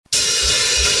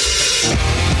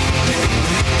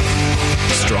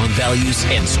strong values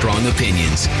and strong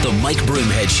opinions. The Mike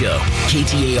Broomhead Show,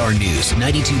 KTAR News,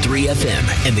 92.3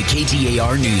 FM, and the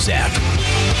KTAR News app.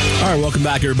 All right, welcome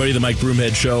back, everybody, to the Mike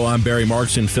Broomhead Show. I'm Barry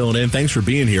Markson, filling in. Thanks for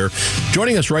being here.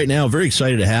 Joining us right now, very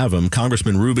excited to have him,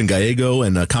 Congressman Ruben Gallego.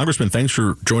 And Congressman, thanks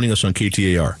for joining us on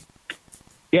KTAR.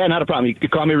 Yeah, not a problem. You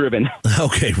could call me Ruben.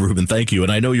 Okay, Ruben, thank you.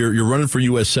 And I know you're running for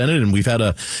U.S. Senate, and we've had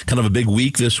a kind of a big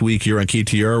week this week here on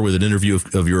KTR with an interview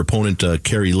of your opponent,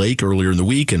 Kari Lake, earlier in the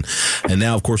week, and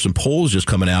now, of course, some polls just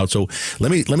coming out. So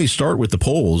let me start with the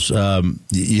polls.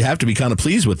 You have to be kind of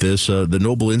pleased with this. The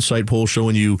Noble Insight poll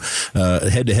showing you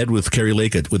head-to-head with Kari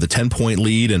Lake with a 10-point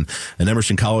lead, and an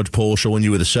Emerson College poll showing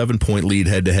you with a 7-point lead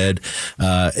head-to-head.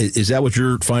 Is that what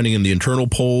you're finding in the internal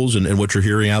polls and what you're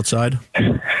hearing outside?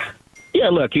 Yeah,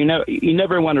 look, you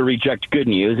never want to reject good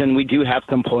news, and we do have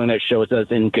some polling that shows us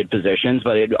in good positions,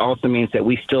 but it also means that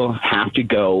we still have to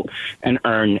go and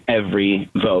earn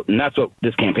every vote, and that's what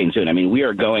this campaign's doing. I mean, we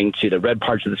are going to the red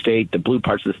parts of the state, the blue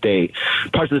parts of the state,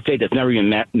 parts of the state that's never even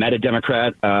met a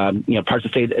Democrat, parts of the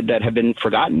state that have been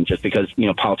forgotten just because,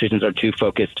 politicians are too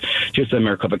focused just on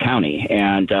Maricopa County,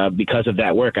 and because of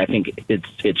that work, I think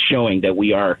it's showing that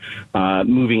we are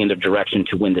moving in the direction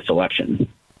to win this election.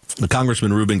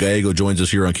 Congressman Ruben Gallego joins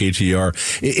us here on KTR.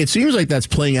 It seems like that's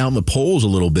playing out in the polls a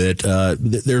little bit.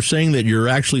 They're saying that you're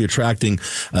actually attracting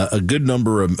a good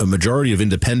number, a majority of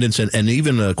independents, and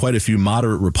even quite a few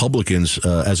moderate Republicans,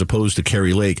 as opposed to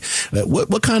Kari Lake.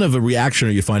 What kind of a reaction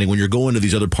are you finding when you're going to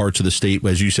these other parts of the state,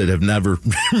 as you said, have never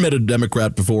met a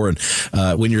Democrat before, and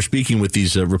when you're speaking with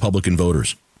these Republican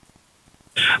voters?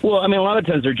 Well, I mean, a lot of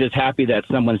times they're just happy that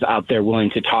someone's out there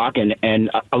willing to talk, and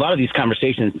a lot of these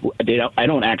conversations, I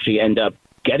don't actually end up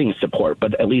getting support,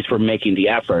 but at least we're making the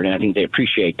effort, and I think they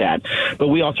appreciate that. But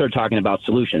we also are talking about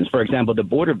solutions. For example, the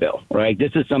border bill, right?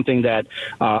 This is something that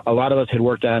a lot of us had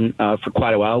worked on for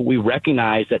quite a while. We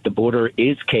recognize that the border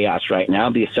is chaos right now.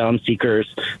 The asylum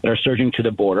seekers that are surging to the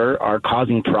border are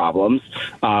causing problems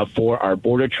for our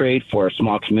border trade, for our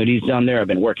small communities down there. I've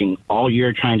been working all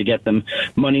year trying to get them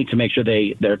money to make sure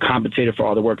they're compensated for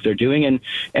all the work they're doing.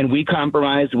 And we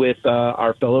compromised with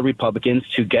our fellow Republicans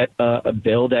to get a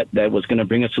bill that was going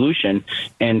to bring a solution,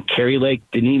 and Kari Lake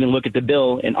didn't even look at the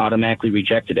bill and automatically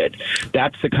rejected it.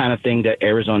 That's the kind of thing that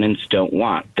Arizonans don't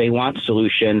want. They want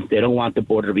solutions. They don't want the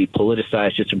border to be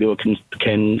politicized just so people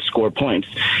can score points.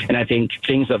 And I think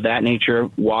things of that nature,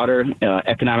 water,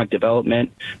 economic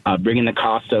development, bringing the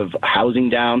cost of housing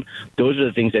down, those are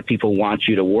the things that people want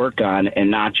you to work on, and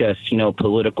not just,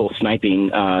 political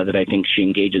sniping that I think she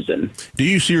engages in. Do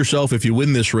you see yourself, if you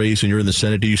win this race and you're in the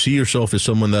Senate, do you see yourself as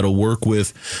someone that'll work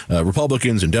with Republicans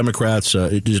and Democrats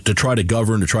to try to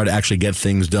govern, to try to actually get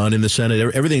things done in the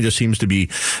Senate? Everything just seems to be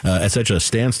at such a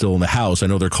standstill in the House. I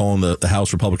know they're calling the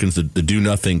House Republicans the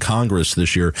do-nothing Congress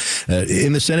this year.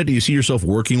 In the Senate, do you see yourself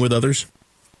working with others?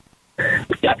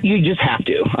 Yeah, you just have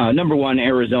to. Number one,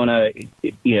 Arizona,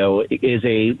 is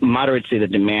a moderate state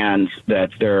that demands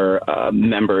that their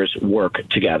members work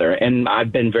together. And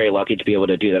I've been very lucky to be able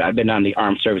to do that. I've been on the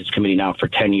Armed Services Committee now for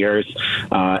 10 years.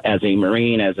 As a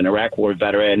Marine, as an Iraq War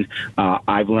veteran,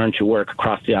 I've learned to work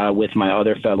across the aisle with my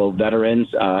other fellow veterans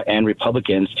and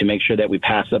Republicans to make sure that we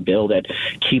pass a bill that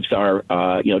keeps our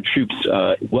troops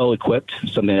well equipped,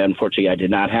 something that unfortunately I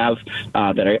did not have,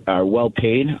 that are well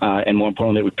paid, and more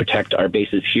importantly, that we protect our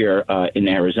bases here in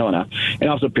Arizona, and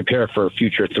also prepare for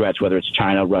future threats, whether it's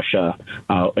China, Russia,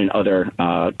 and other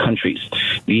countries.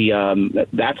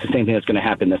 That's the same thing that's going to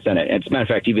happen in the Senate. As a matter of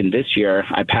fact, even this year,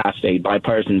 I passed a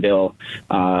bipartisan bill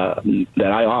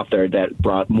that I authored that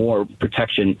brought more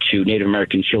protection to Native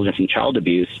American children from child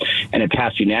abuse, and it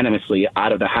passed unanimously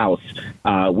out of the House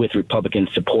with Republican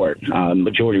support,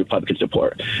 majority Republican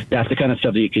support. That's the kind of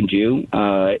stuff that you can do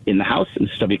in the House and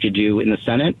stuff you can do in the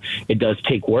Senate. It does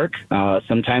take work.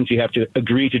 Sometimes you have to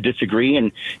agree to disagree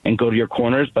and go to your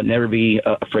corners, but never be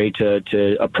afraid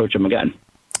to approach them again.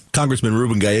 Congressman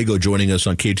Ruben Gallego joining us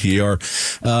on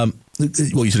KTAR.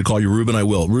 Well, you said to call you Ruben. I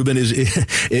will. Ruben is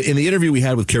in the interview we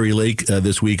had with Kari Lake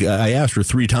this week. I asked her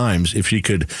 3 times if she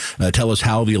could tell us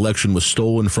how the election was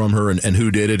stolen from her and who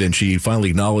did it, and she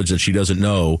finally acknowledged that she doesn't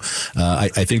know. I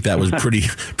think that was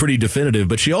pretty definitive.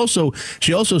 But she also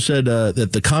said that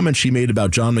the comment she made about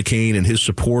John McCain and his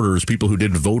supporters, people who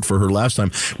didn't vote for her last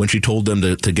time, when she told them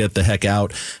to get the heck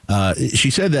out, she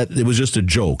said that it was just a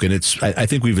joke. And I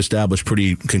think we've established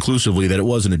pretty conclusively that it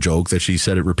wasn't a joke, that she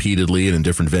said it repeatedly and in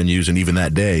different venues, and even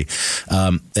that day.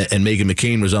 And Meghan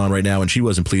McCain was on right now, and she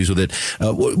wasn't pleased with it.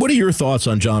 What are your thoughts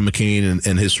on John McCain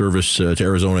and his service to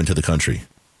Arizona and to the country?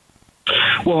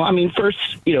 Well, I mean, first,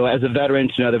 as a veteran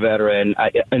to another veteran,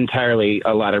 entirely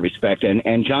a lot of respect.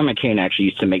 And John McCain actually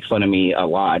used to make fun of me a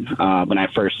lot when I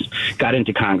first got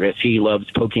into Congress. He loves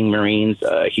poking Marines.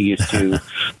 He used to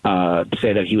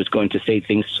say that he was going to say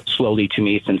things slowly to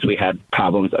me since we had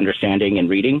problems understanding and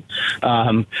reading.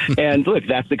 And look,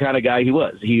 that's the kind of guy he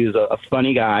was. He was a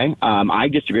funny guy. I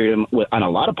disagreed with him on a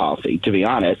lot of policy, to be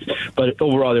honest. But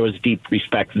overall, there was deep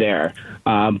respect there.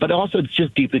 But also, it's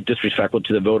just deeply disrespectful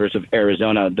to the voters of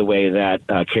Arizona the way that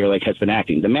Kari Lake has been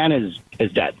acting. The man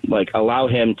is dead. Like, allow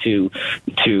him to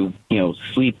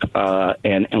sleep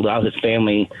and allow his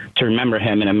family to remember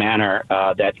him in a manner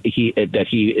that he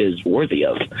is worthy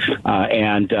of.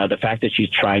 And the fact that she's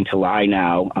trying to lie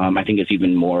now, I think, is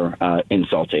even more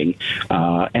insulting.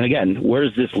 And again, where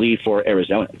does this leave for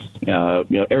Arizonans?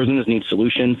 Arizonans need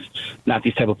solutions, not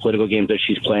these type of political games that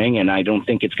she's playing. And I don't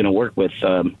think it's going to work with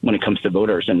when it comes to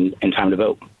voters and time to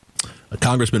vote.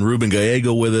 Congressman Ruben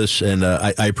Gallego with us, and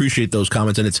I appreciate those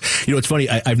comments. And it's funny.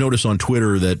 I've noticed on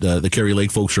Twitter that the Kari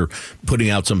Lake folks are putting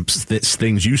out some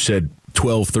things you said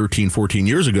 12, 13, 14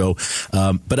 years ago.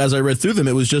 But as I read through them,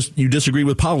 it was just you disagreed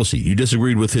with policy. You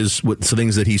disagreed with with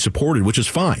things that he supported, which is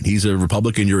fine. He's a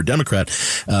Republican. You're a Democrat.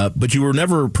 But you were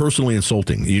never personally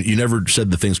insulting. You never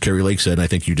said the things Kari Lake said, and I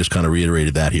think you just kind of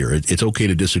reiterated that here. It's okay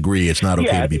to disagree. It's not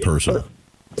okay to be personal.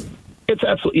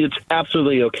 It's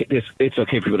absolutely okay. It's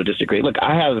okay for people to disagree. Look,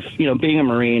 I have, being a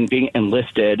Marine, being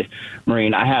enlisted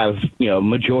Marine, I have,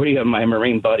 majority of my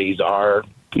Marine buddies are,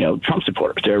 Trump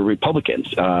supporters. They're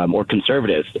Republicans or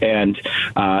conservatives. And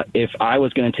if I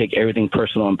was going to take everything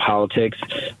personal in politics,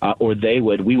 or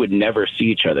we would never see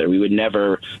each other. We would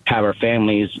never have our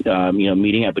families,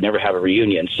 meeting up. We'd never have a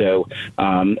reunion. So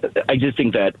I just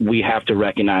think that we have to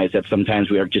recognize that sometimes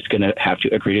we are just going to have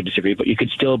to agree to disagree, but you could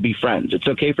still be friends. It's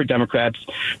okay for Democrats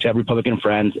to have Republican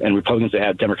friends and Republicans to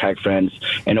have Democratic friends,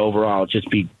 and overall just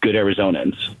be good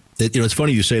Arizonans. It's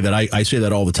funny you say that. I say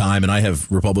that all the time, and I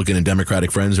have Republican and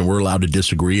Democratic friends, and we're allowed to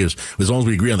disagree. As long as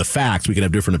we agree on the facts, we can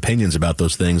have different opinions about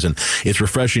those things, and it's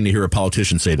refreshing to hear a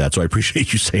politician say that, so I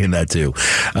appreciate you saying that, too.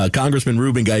 Congressman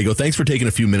Ruben Gallego, thanks for taking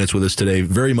a few minutes with us today.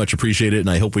 Very much appreciate it,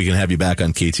 and I hope we can have you back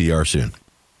on KTR soon.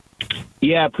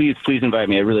 Yeah, please invite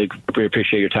me. I really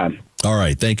appreciate your time. All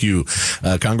right, thank you.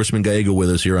 Congressman Gallego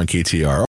with us here on KTR.